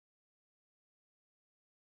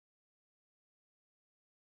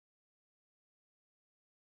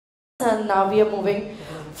And now we are moving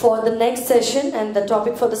for the next session, and the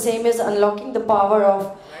topic for the same is unlocking the power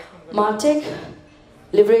of Martech,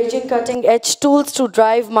 leveraging cutting-edge tools to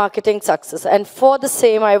drive marketing success. And for the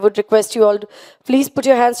same, I would request you all to please put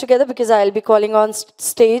your hands together, because I'll be calling on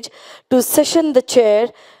stage to session the chair,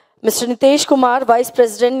 Mr. Nitesh Kumar, Vice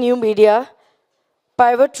President, New Media,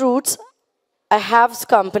 Pivot Roots, I Have's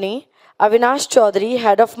Company, Avinash Chaudhary,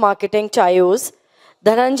 Head of Marketing, Chayos,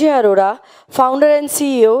 Dhananjay Arora, Founder and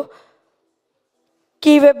CEO,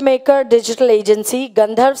 Key Webmaker Digital Agency,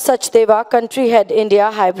 Gandharv Sachdeva, Country Head India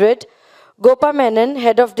Hybrid, Gopa Menon,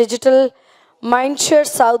 Head of Digital Mindshare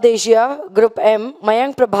South Asia, Group M,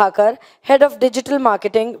 Mayank Prabhakar, Head of Digital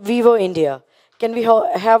Marketing, Vivo India. Can we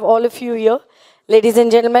have all of you here? Ladies and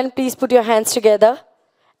gentlemen, please put your hands together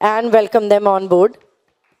and welcome them on board.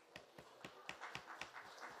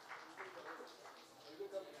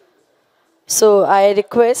 So I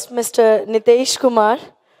request Mr. Nitesh Kumar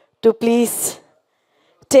to please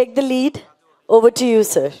take the lead. Over to you,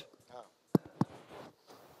 sir.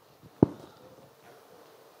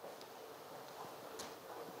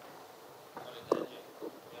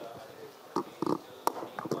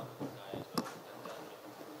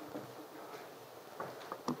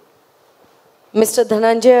 Mr.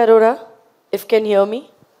 Dhananjay Arora, if you can hear me.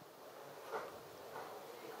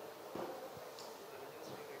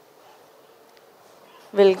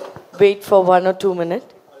 We'll wait for 1 or 2 minutes.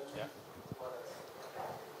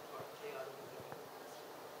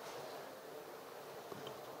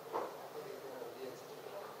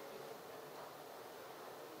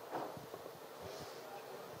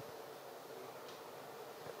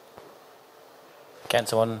 Can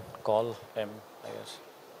someone call him, I guess?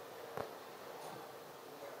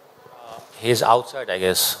 He's outside, I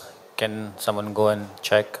guess. Can someone go and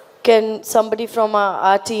check? Can somebody from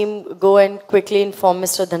our team go and quickly inform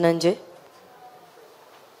Mr. Dhananjay?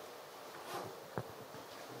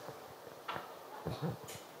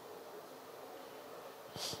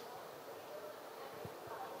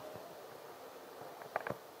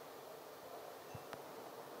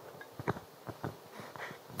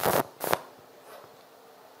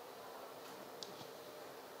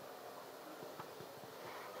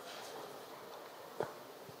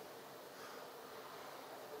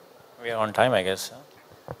 We are on time, I guess.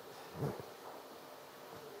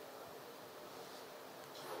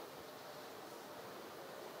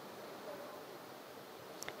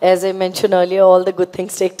 As I mentioned earlier, all the good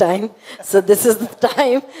things take time. So this is the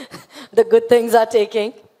time the good things are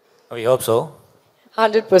taking. We hope so.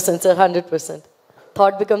 100%, sir, 100%.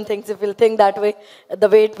 Thought become things. If we'll think that way, the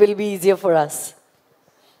way it will be easier for us.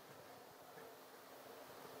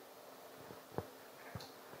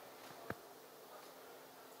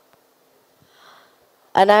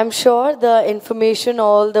 And I'm sure the information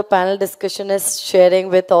all the panel discussion is sharing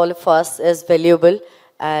with all of us is valuable,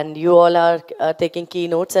 and you all are taking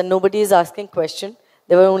keynotes, and nobody is asking question.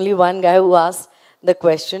 There were only one guy who asked the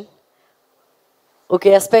question.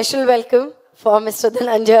 Okay, a special welcome for Mr.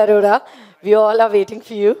 Dhananjay Arora. We all are waiting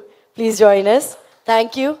for you. Please join us.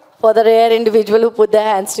 Thank you for the rare individual who put their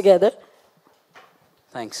hands together.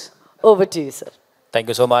 Thanks. Over to you, sir. Thank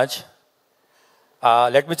you so much.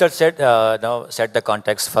 Let me just set the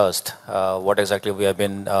context first. What exactly we have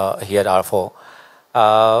been here are for.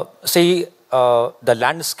 See, the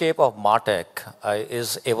landscape of Martech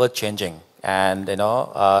is ever changing, and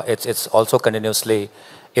it's also continuously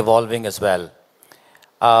evolving as well.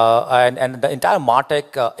 And the entire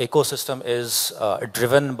Martech ecosystem is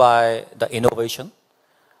driven by the innovation,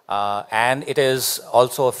 and it is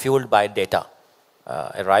also fueled by data,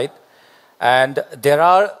 right? And there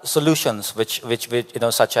are solutions which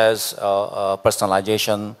such as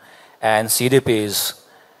personalization and CDPs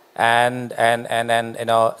and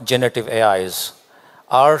generative AIs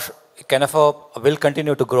are kind of will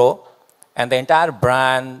continue to grow, and the entire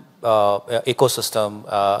brand ecosystem,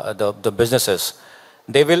 the businesses,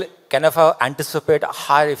 they will kind of anticipate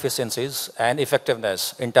higher efficiencies and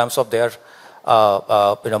effectiveness in terms of their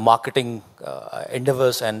marketing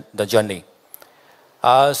endeavors and the journey.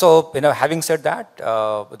 So, having said that,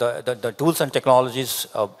 the tools and technologies,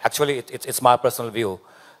 actually, it's my personal view,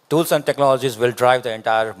 tools and technologies will drive the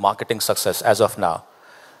entire marketing success as of now.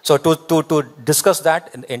 So, to discuss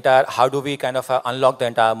that entire, how do we kind of unlock the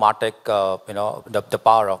entire Martech, the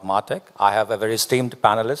power of Martech, I have a very esteemed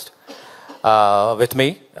panelist with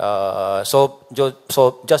me.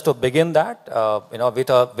 So just to begin that, with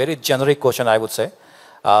a very generic question, I would say,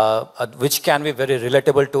 which can be very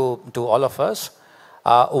relatable to all of us.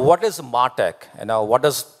 What is Martech? What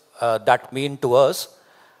does that mean to us?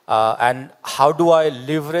 And how do I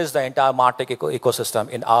leverage the entire Martech ecosystem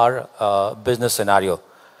in our business scenario?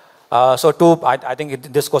 I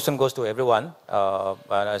think this question goes to everyone,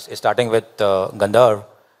 starting with Gandharv,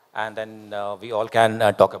 and then we all can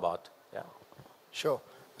talk about. Yeah. Sure.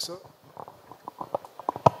 So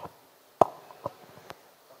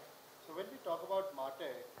when we talk about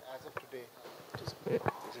Martech as of today, is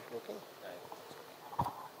it working?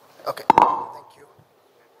 Okay, thank you.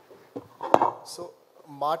 So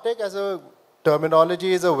Martech as a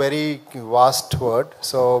terminology is a very vast word.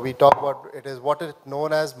 So we talk about it is what is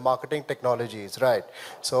known as marketing technologies, right?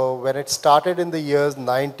 So when it started in the years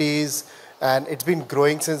 90s and it's been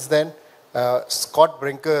growing since then. Scott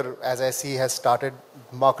Brinker, as I see, has started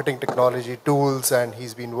marketing technology tools and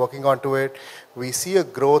he's been working onto it. We see a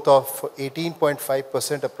growth of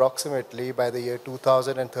 18.5% approximately by the year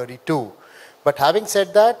 2032. But having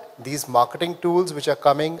said that, these marketing tools which are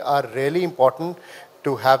coming are really important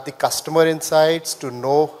to have the customer insights, to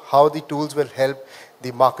know how the tools will help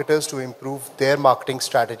the marketers to improve their marketing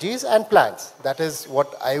strategies and plans. That is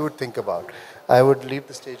what I would think about. I would leave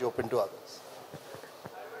the stage open to others.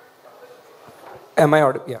 Am I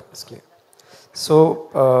audible? Yeah, it's clear. So,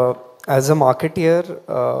 as a marketeer,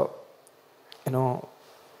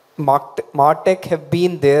 Martech have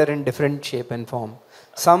been there in different shape and form.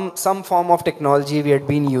 Some form of technology we had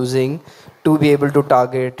been using to be able to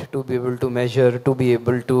target, to be able to measure, to be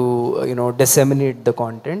able to disseminate the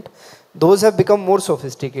content. Those have become more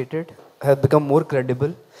sophisticated, have become more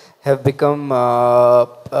credible, have become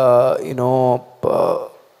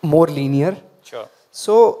more linear. Sure.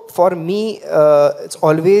 So for me, it's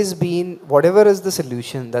always been whatever is the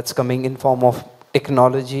solution that's coming in form of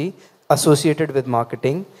technology associated with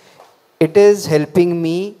marketing, it is helping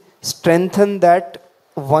me strengthen that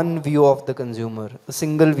one view of the consumer, a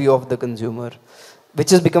single view of the consumer, which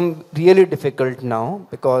has become really difficult now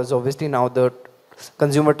because obviously now the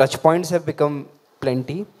consumer touch points have become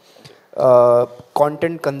plenty.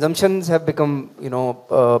 Content consumptions have become,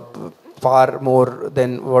 far more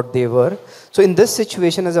than what they were. So in this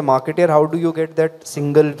situation as a marketer, how do you get that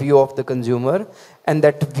single view of the consumer and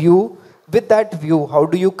that view? With that view, how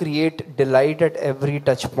do you create delight at every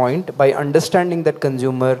touch point by understanding that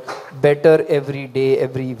consumer better every day,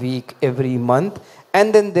 every week, every month,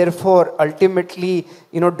 and then therefore ultimately,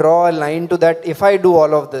 draw a line to that. If I do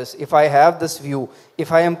all of this, if I have this view,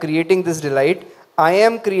 if I am creating this delight, I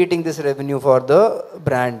am creating this revenue for the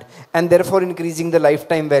brand and therefore increasing the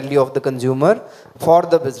lifetime value of the consumer for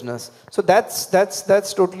the business. So that's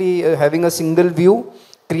totally having a single view,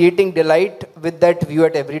 creating delight with that view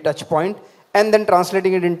at every touch point, and then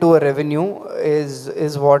translating it into a revenue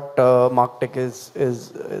is what Martech is.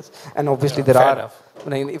 And obviously there are,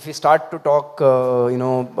 if we start to talk,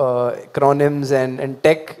 acronyms and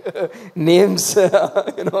tech names,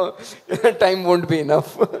 time won't be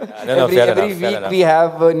enough. Every week we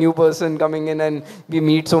have a new person coming in and we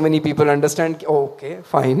meet so many people, understand, okay,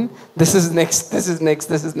 fine, this is next.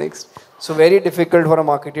 So very difficult for a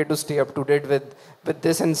marketer to stay up to date with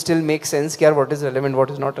this and still make sense what is relevant,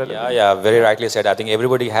 what is not relevant. Yeah, very rightly said. I think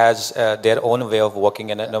everybody has their own way of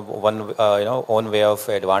working and own way of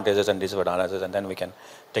advantages and disadvantages, and then we can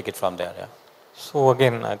take it from there. Yeah. So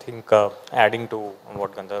again, I think adding to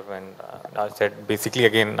what Gandharv and I said, basically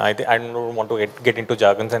again, I don't want to get into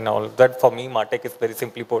jargons and all that. For me, Martech is very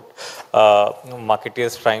simply put,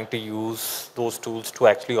 marketers trying to use those tools to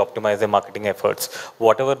actually optimize their marketing efforts.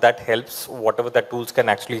 Whatever that helps, whatever that tools can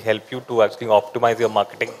actually help you to actually optimize your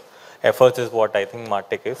marketing efforts is what I think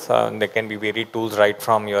Martech is. There can be varied tools right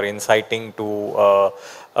from your inciting to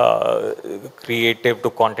creative to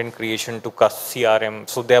content creation to CRM.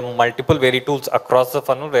 So there are multiple varied tools across the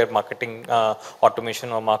funnel where marketing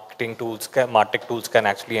automation or marketing tools, Martech tools can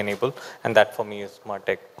actually enable, and that for me is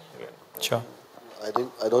Martech. Yeah. Sure.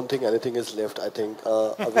 I don't think anything is left. I think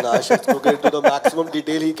Avinash has spoken to the maximum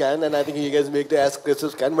detail he can, and I think he can make the as crisp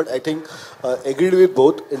as can. But I think agreed with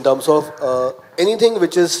both in terms of anything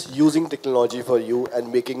which is using technology for you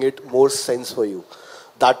and making it more sense for you.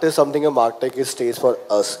 That is something a Martech stays for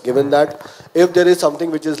us. Given that if there is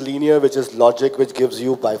something which is linear, which is logic, which gives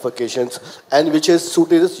you bifurcations, and which is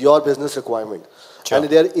suited to your business requirement, sure, and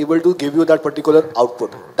they are able to give you that particular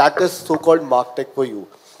output, that is so-called Martech for you.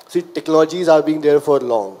 See, technologies are being there for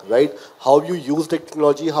long, right? How you use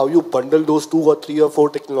technology, how you bundle those 2 or 3 or 4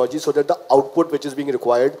 technologies so that the output which is being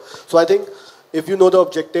required. So I think if you know the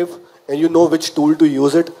objective and you know which tool to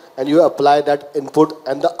use it and you apply that input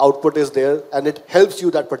and the output is there and it helps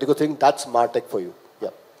you that particular thing, that's Martech for you. Yeah.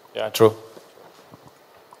 Yeah, true.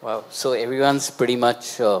 Wow. So everyone's pretty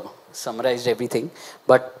much summarized everything.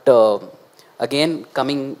 But again,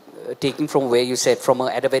 taking from where you said,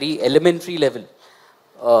 at a very elementary level,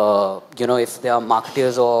 if there are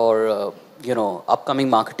marketers or upcoming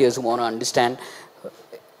marketers who want to understand,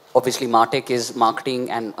 obviously Martech is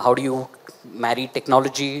marketing, and how do you marry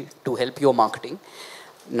technology to help your marketing.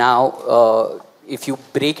 Now, if you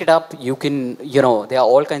break it up, you can, there are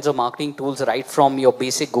all kinds of marketing tools, right from your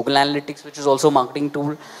basic Google Analytics, which is also a marketing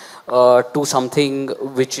tool, to something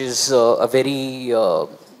which is a very,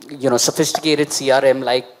 sophisticated CRM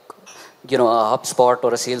like, a HubSpot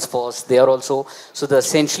or a Salesforce. They are also, so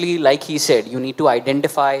essentially, like he said, you need to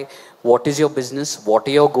identify what is your business, what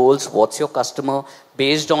are your goals, what's your customer,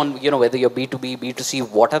 based on, whether you're B2B, B2C,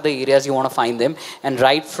 what are the areas you want to find them, and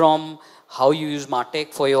right from how you use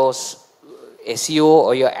Martech for your SEO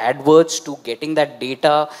or your AdWords to getting that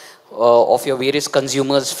data of your various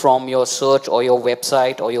consumers from your search or your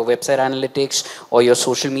website analytics or your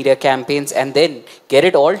social media campaigns, and then get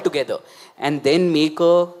it all together and then make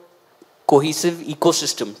a cohesive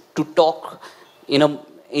ecosystem to talk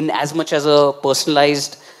in as much as a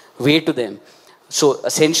personalized way to them. So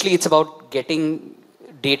essentially it's about getting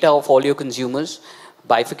data of all your consumers,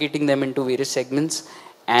 bifurcating them into various segments,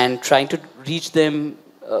 and trying to reach them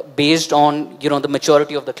based on the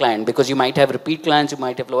maturity of the client, because you might have repeat clients, you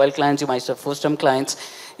might have loyal clients, you might have first time clients.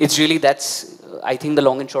 It's really, that's I think the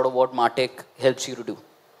long and short of what Martech helps you to do.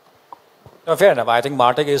 No, fair enough. I think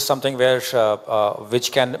Martech is something where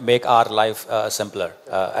which can make our life simpler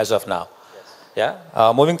as of now. Yes.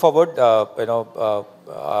 Yeah. Moving forward,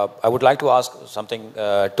 I would like to ask something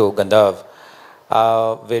to Gandharv.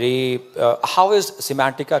 How is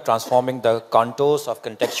Semantica transforming the contours of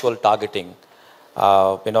contextual targeting,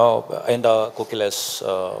 in the cookieless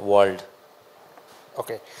world?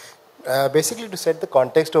 Okay. Basically, to set the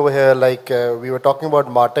context over here, like we were talking about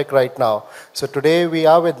Martech right now. So today we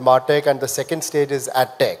are with Martech, and the second stage is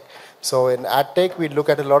AdTech. So in AdTech, we look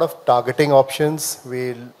at a lot of targeting options.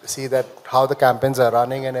 We'll see that how the campaigns are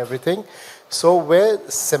running and everything. So where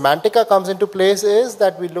Semantica comes into place is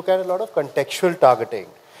that we look at a lot of contextual targeting.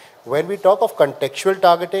 When we talk of contextual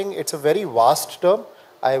targeting, it's a very vast term.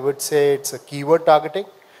 I would say it's a keyword targeting.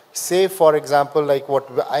 Say, for example, like what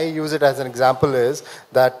I use it as an example is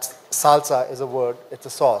that salsa is a word, it's a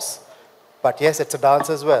sauce. But yes, it's a dance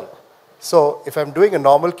as well. So if I'm doing a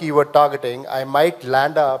normal keyword targeting, I might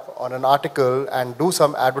land up on an article and do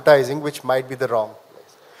some advertising which might be the wrong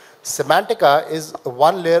place. Semantica is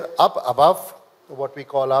one layer up above what we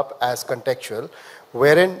call up as contextual,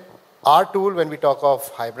 wherein our tool, when we talk of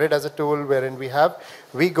hybrid as a tool, wherein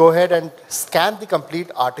we go ahead and scan the complete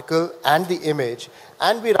article and the image,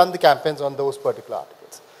 and we run the campaigns on those particular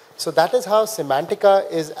articles. So that is how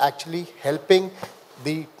Semantica is actually helping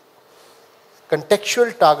the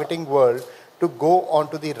contextual targeting world to go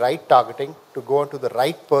onto the right targeting, to go onto the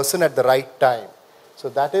right person at the right time. So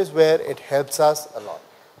that is where it helps us a lot.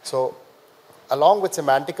 So along with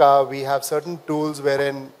Semantica, we have certain tools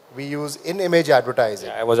wherein we use in-image advertising.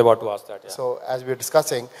 Yeah, I was about to ask that. Yeah. So as we were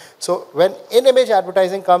discussing, so when in-image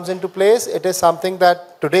advertising comes into place, it is something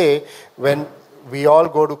that today, when we all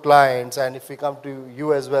go to clients, and if we come to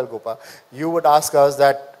you as well, Gopa, you would ask us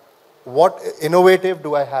that, what innovative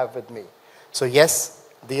do I have with me? So yes,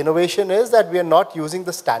 the innovation is that we are not using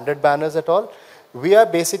the standard banners at all. We are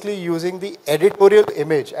basically using the editorial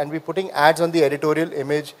image, and we're putting ads on the editorial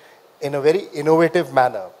image in a very innovative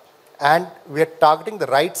manner. And we are targeting the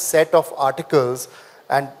right set of articles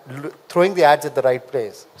and throwing the ads at the right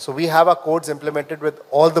place. So we have our codes implemented with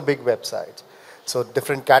all the big websites. So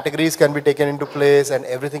different categories can be taken into place and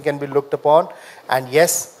everything can be looked upon. And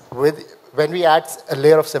yes, when we add a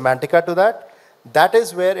layer of Semantica to that, that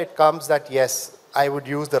is where it comes that yes, I would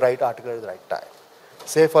use the right article at the right time.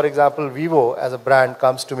 Say for example, Vivo as a brand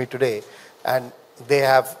comes to me today and they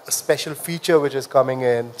have a special feature which is coming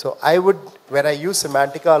in. So I would, when I use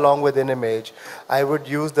Semantica along with InImage, I would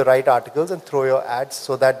use the right articles and throw your ads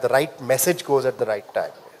so that the right message goes at the right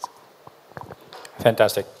time.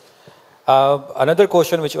 Fantastic. Another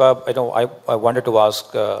question which I wanted to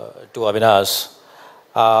ask to Avinash.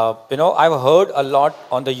 I've heard a lot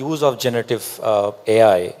on the use of generative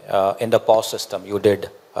AI in the POS system you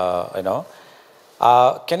did,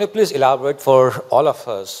 Can you please elaborate for all of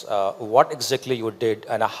us what exactly you did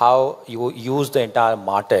and how you used the entire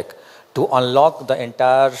Martech to unlock the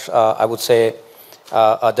entire, I would say,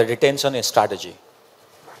 the retention strategy?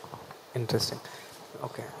 Interesting.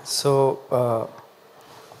 Okay. So,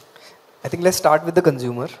 I think let's start with the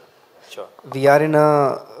consumer. Sure. We are in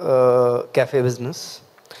a cafe business,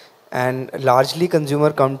 and largely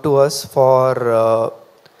consumer come to us for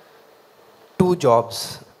two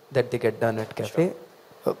jobs that they get done at cafe.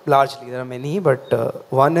 Sure. Largely, there are many,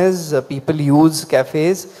 but one is people use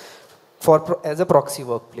cafes for as a proxy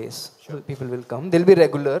workplace. Sure. People will come. They'll be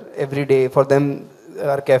regular every day. For them,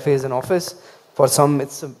 our cafe is an office. For some,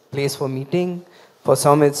 it's a place for meeting. For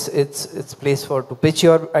some, it's place for to pitch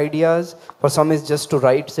your ideas. For some, it's just to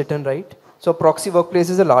write, sit and write. So proxy workplace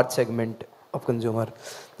is a large segment of consumer.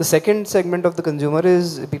 The second segment of the consumer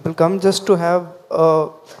is people come just to have,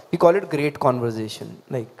 we call it great conversation.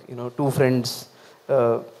 Like, two friends,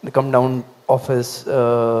 they come down office,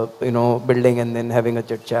 building and then having a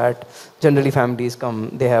chit chat. Generally families come,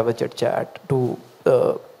 they have a chit chat. Two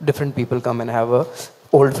different people come and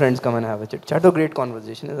old friends come and have a chit chat. So great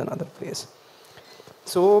conversation is another place.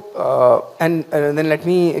 So, and then let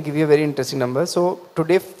me give you a very interesting number. So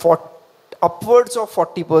today, upwards of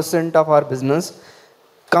 40% of our business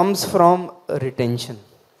comes from retention.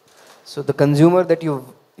 So the consumer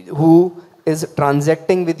who is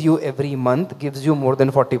transacting with you every month gives you more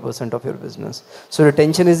than 40% of your business. So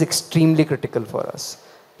retention is extremely critical for us,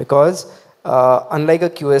 because unlike a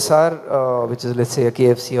QSR, which is, let's say, a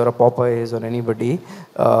KFC or a Popeyes or anybody,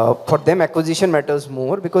 for them acquisition matters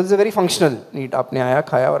more because it's a very functional need. Aapne aaya,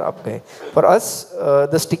 khaya aur aap gaye. For us,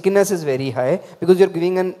 the stickiness is very high because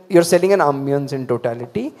you're selling an ambience in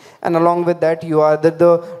totality, and along with that,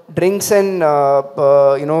 the drinks and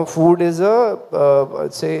food is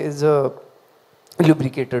a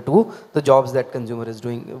lubricator to the jobs that consumer is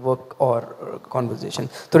doing, work or conversation.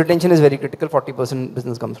 So retention is very critical. 40%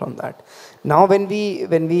 business comes from that. Now when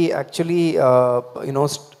we actually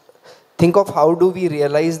think of how do we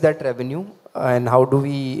realize that revenue and how do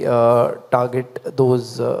we target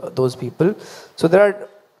those people. So there are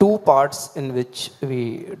two parts in which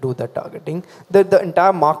we do that targeting. The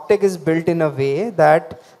entire Martech is built in a way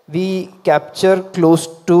that we capture close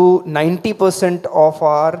to 90% of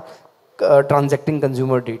our transacting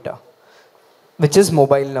consumer data, which is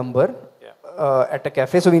mobile number at a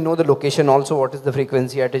cafe. So we know the location also, what is the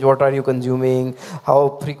frequency at it, what are you consuming,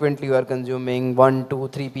 how frequently you are consuming, 1, 2,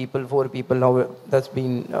 3 people, 4 people, how that's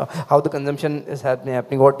been, how the consumption is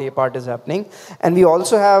happening, what day part is happening. And we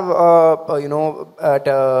also have, a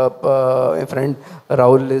friend,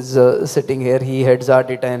 Rahul is sitting here, he heads our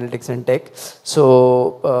data analytics and tech.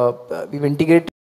 So we've integrated